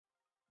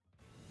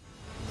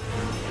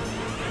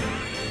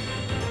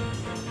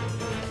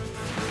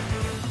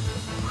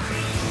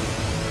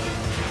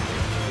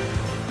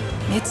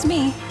It's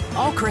me,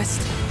 Alcryst.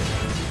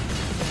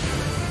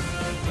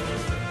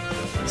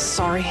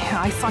 Sorry,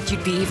 I thought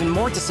you'd be even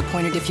more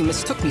disappointed if you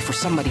mistook me for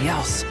somebody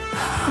else.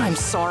 I'm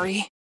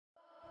sorry.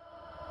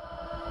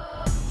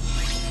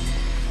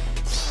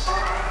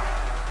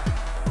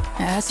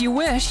 As you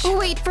wish.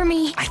 Wait for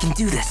me. I can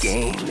do this.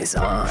 Game is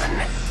on.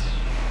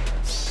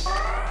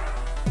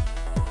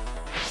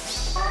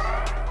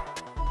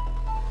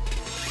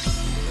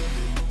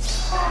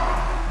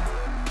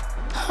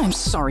 I'm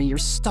sorry you're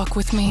stuck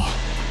with me.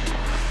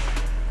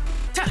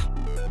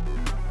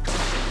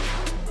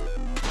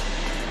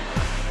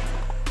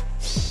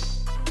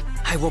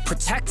 I will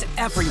protect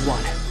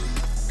everyone.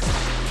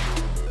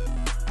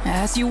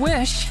 As you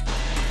wish.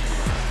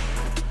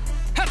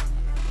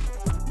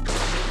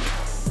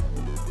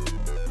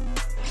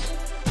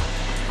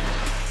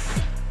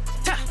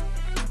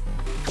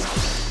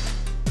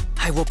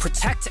 I will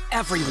protect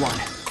everyone.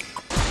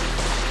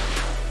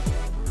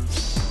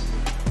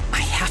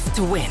 I have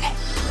to win.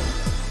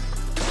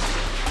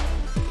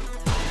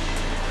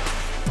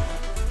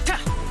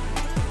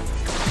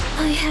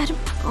 I had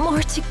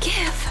more to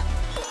give.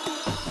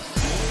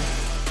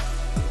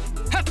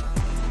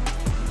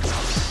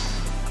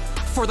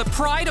 For the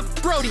pride of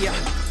Brodia!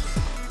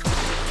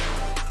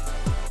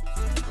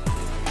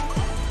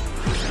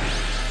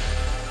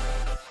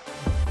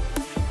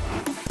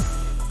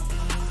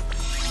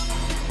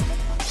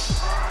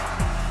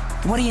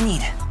 What do you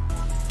need?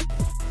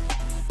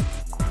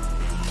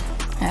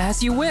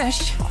 As you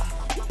wish.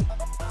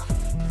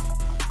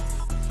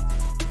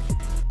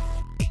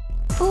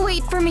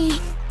 Wait for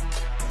me.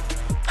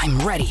 I'm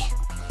ready.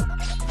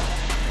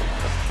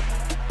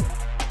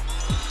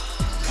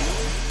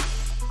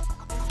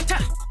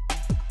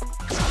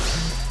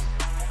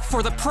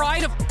 For the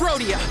pride of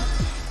Brodia!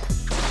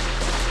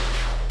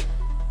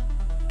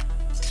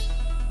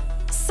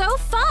 So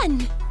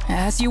fun!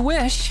 As you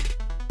wish.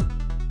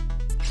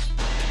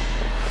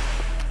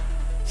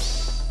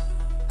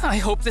 I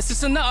hope this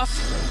is enough.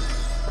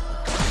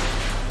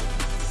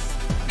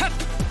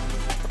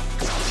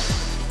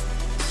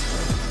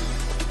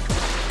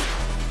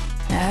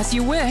 As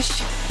you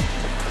wish.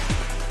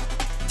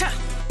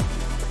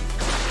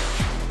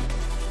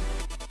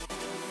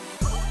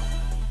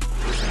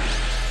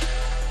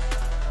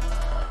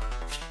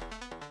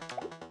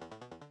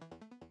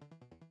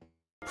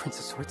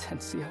 Princess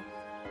Hortensia,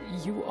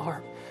 you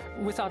are,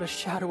 without a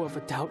shadow of a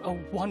doubt, a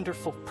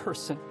wonderful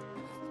person.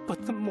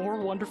 But the more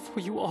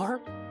wonderful you are,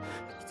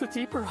 the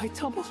deeper I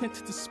tumble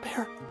into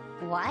despair.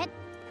 What?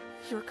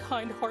 Your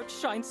kind heart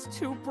shines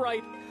too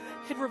bright.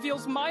 It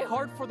reveals my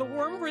heart for the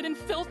worm-ridden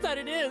filth that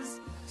it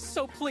is.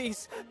 So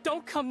please,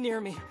 don't come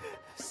near me.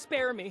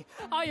 Spare me.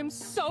 I am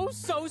so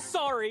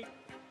sorry.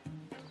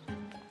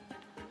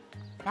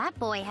 That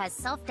boy has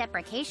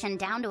self-deprecation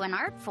down to an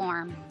art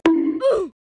form.